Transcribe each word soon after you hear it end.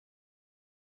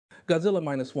Godzilla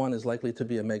Minus One is likely to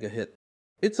be a mega hit.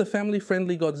 It's a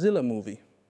family-friendly Godzilla movie.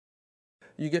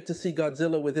 You get to see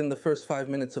Godzilla within the first 5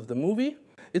 minutes of the movie.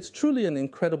 It's truly an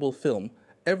incredible film.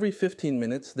 Every 15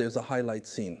 minutes, there's a highlight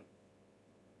scene.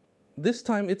 This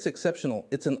time, it's exceptional.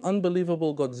 It's an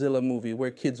unbelievable Godzilla movie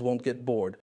where kids won't get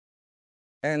bored.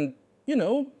 And, you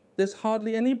know, there's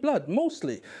hardly any blood,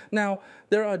 mostly. Now,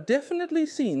 there are definitely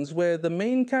scenes where the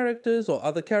main characters or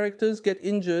other characters get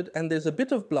injured and there's a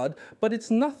bit of blood, but it's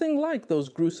nothing like those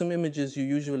gruesome images you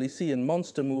usually see in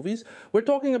monster movies. We're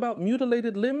talking about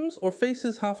mutilated limbs or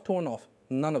faces half torn off.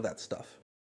 None of that stuff.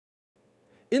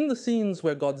 In the scenes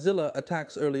where Godzilla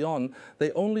attacks early on,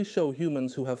 they only show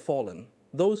humans who have fallen.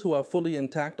 Those who are fully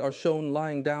intact are shown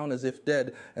lying down as if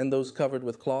dead, and those covered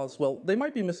with claws, well, they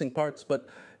might be missing parts, but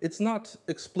it's not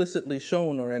explicitly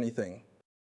shown or anything.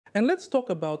 And let's talk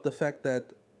about the fact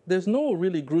that there's no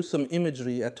really gruesome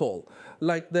imagery at all.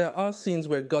 Like, there are scenes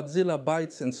where Godzilla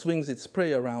bites and swings its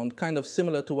prey around, kind of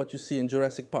similar to what you see in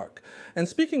Jurassic Park. And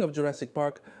speaking of Jurassic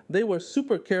Park, they were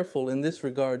super careful in this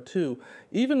regard too.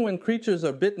 Even when creatures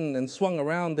are bitten and swung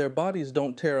around, their bodies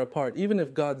don't tear apart. Even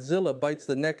if Godzilla bites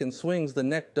the neck and swings, the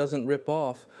neck doesn't rip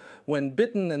off. When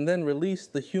bitten and then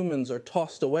released, the humans are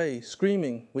tossed away,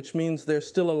 screaming, which means they're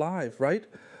still alive, right?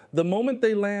 The moment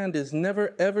they land is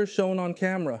never ever shown on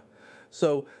camera.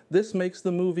 So this makes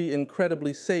the movie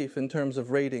incredibly safe in terms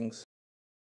of ratings.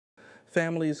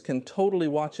 Families can totally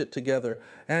watch it together,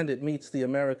 and it meets the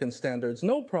American standards,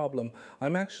 no problem.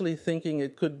 I'm actually thinking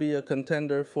it could be a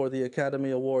contender for the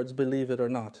Academy Awards, believe it or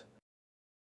not.